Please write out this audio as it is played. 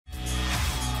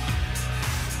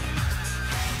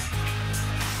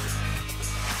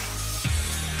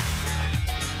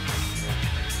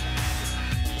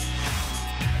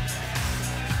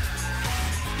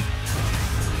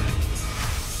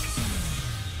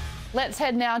Let's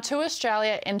head now to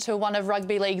Australia and to one of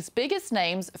rugby league's biggest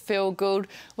names, Phil Gould.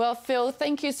 Well, Phil,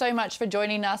 thank you so much for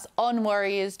joining us on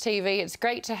Warriors TV. It's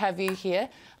great to have you here.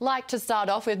 Like to start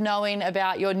off with knowing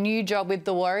about your new job with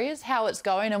the Warriors, how it's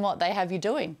going and what they have you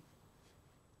doing.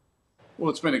 Well,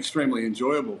 it's been extremely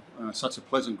enjoyable. Such a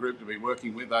pleasant group to be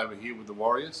working with over here with the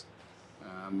Warriors.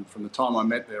 From the time I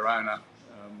met their owner,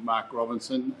 Mark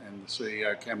Robinson, and the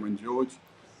CEO, Cameron George,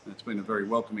 it's been a very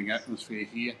welcoming atmosphere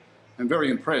here. And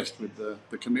very impressed with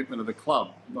the commitment of the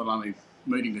club, not only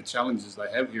meeting the challenges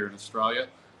they have here in Australia,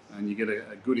 and you get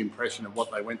a good impression of what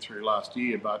they went through last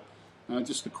year, but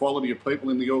just the quality of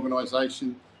people in the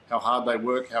organisation, how hard they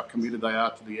work, how committed they are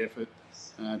to the effort.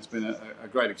 It's been a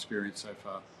great experience so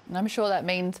far. And I'm sure that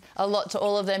means a lot to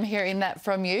all of them hearing that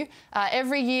from you.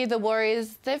 Every year the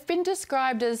Warriors, they've been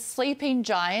described as sleeping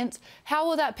giants. How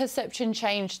will that perception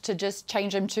change to just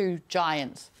change them to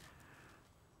giants?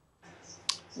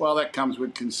 Well, that comes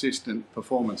with consistent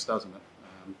performance, doesn't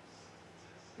it?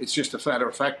 It's just a matter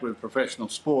of fact with professional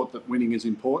sport that winning is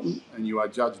important, and you are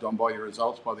judged on by your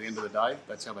results by the end of the day.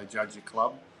 That's how they judge your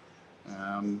club.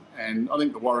 And I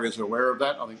think the Warriors are aware of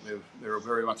that. I think they're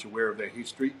very much aware of their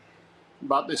history.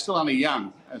 But they're still only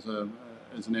young as an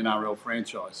NRL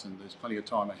franchise, and there's plenty of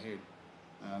time ahead.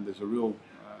 There's a real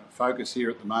focus here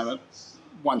at the moment,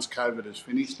 once COVID is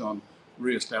finished, on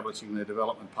re-establishing their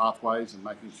development pathways and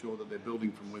making sure that they're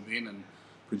building from within and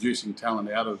producing talent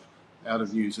out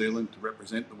of New Zealand to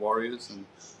represent the Warriors. And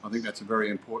I think that's a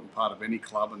very important part of any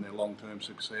club and their long-term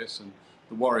success. And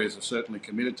the Warriors are certainly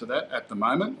committed to that. At the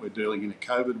moment, we're dealing in a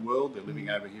COVID world. They're living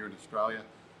over here in Australia.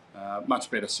 Much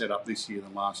better set up this year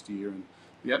than last year, and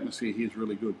the atmosphere here is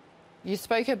really good. You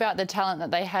spoke about the talent that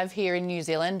they have here in New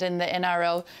Zealand, and the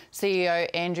NRL CEO,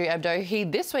 Andrew Abdo, he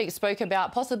this week spoke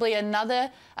about possibly another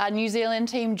New Zealand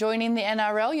team joining the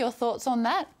NRL. Your thoughts on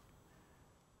that?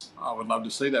 I would love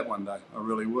to see that one day. I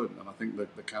really would. And I think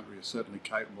that the country is certainly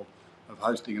capable of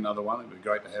hosting another one. It would be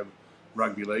great to have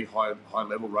rugby league,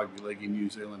 high-level rugby league in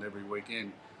New Zealand every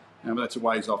weekend. But that's a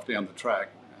ways off down the track.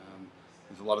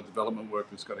 There's a lot of development work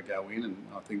that's got to go in, and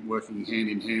I think working hand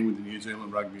in hand with the New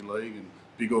Zealand Rugby League and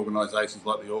big organisations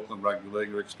like the Auckland Rugby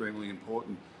League are extremely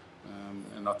important.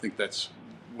 And I think that's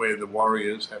where the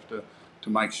Warriors have to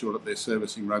make sure that they're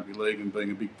servicing rugby league and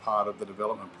being a big part of the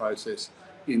development process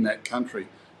in that country.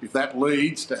 If that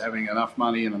leads to having enough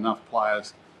money and enough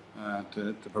players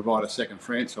to provide a second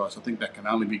franchise, I think that can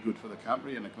only be good for the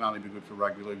country, and it can only be good for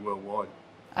rugby league worldwide.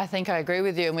 I think I agree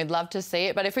with you, and we'd love to see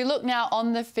it. But if we look now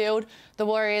on the field, the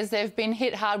Warriors, they've been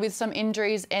hit hard with some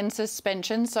injuries and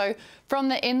suspension. So from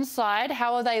the inside,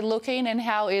 how are they looking, and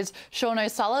how is Sean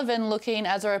O'Sullivan looking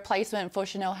as a replacement for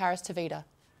Chanel Harris-Tavita?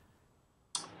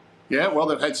 Yeah, well,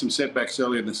 they've had some setbacks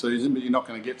earlier in the season, but you're not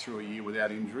going to get through a year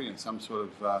without injury and some sort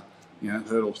of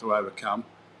hurdles to overcome.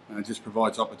 And it just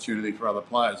provides opportunity for other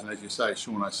players. And as you say,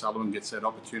 Sean O'Sullivan gets that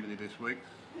opportunity this week.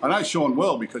 I know Sean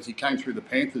well because he came through the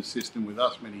Panthers system with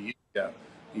us many years ago.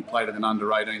 He played in an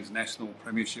under-18s national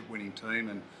premiership winning team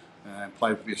and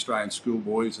played for the Australian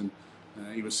schoolboys, and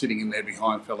he was sitting in there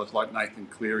behind fellas like Nathan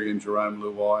Cleary and Jerome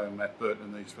Luai and Matt Burton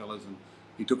and these fellas, and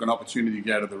he took an opportunity to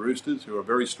go to the Roosters, who are a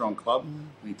very strong club, and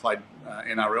he played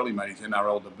NRL. He made his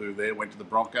NRL debut there, went to the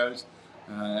Broncos,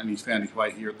 and he's found his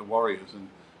way here at the Warriors. And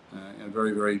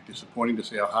very, very disappointing to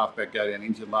see our halfback go down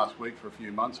injured last week for a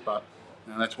few months, but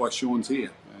that's why Sean's here.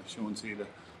 Sean's here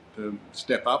to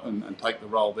step up and take the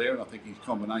role there, and I think his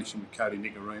combination with Cody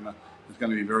Nikorima is going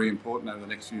to be very important over the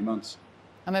next few months.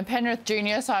 I'm a Penrith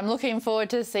junior, so I'm looking forward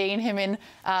to seeing him in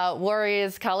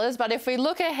Warriors colours. But if we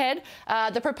look ahead,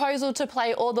 the proposal to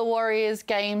play all the Warriors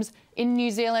games in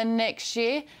New Zealand next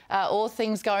year, all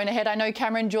things going ahead. I know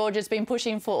Cameron George has been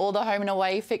pushing for all the home and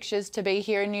away fixtures to be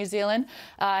here in New Zealand.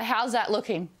 How's that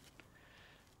looking?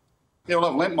 Yeah,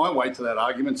 well, I've lent my weight to that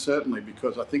argument, certainly,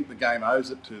 because I think the game owes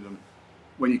it to them.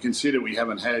 When you consider we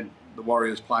haven't had the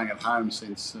Warriors playing at home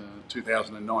since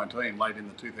 2019, late in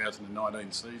the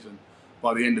 2019 season.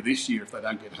 By the end of this year, if they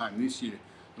don't get home this year,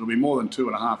 it'll be more than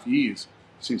 2.5 years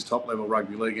since top-level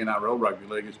rugby league, NRL rugby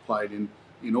league, has played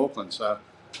in Auckland. So,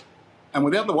 and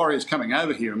without the Warriors coming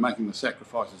over here and making the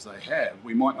sacrifices they have,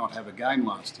 we might not have a game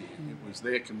last year. It was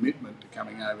their commitment to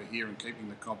coming over here and keeping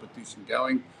the competition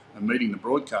going and meeting the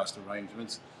broadcast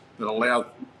arrangements that allowed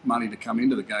money to come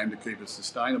into the game to keep it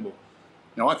sustainable.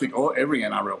 Now, I think every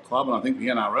NRL club, and I think the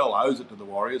NRL owes it to the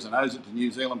Warriors and owes it to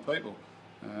New Zealand people,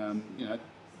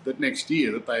 that next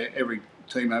year every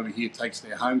team over here takes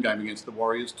their home game against the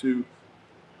Warriors to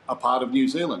a part of New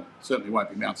Zealand. It certainly won't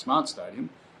be Mount Smart Stadium,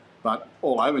 but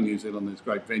all over New Zealand there's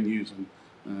great venues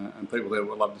and people there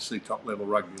would love to see top-level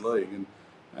rugby league. And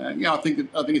I think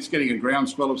it's getting a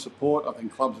groundswell of support. I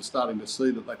think clubs are starting to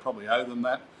see that they probably owe them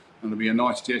that, and it'll be a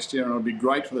nice gesture, and it'll be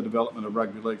great for the development of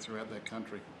rugby league throughout their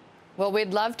country. Well,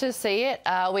 we'd love to see it.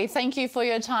 We thank you for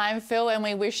your time, Phil, and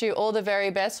we wish you all the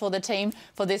very best for the team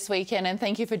for this weekend. And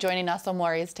thank you for joining us on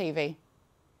Warriors TV.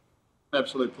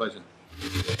 Absolute pleasure.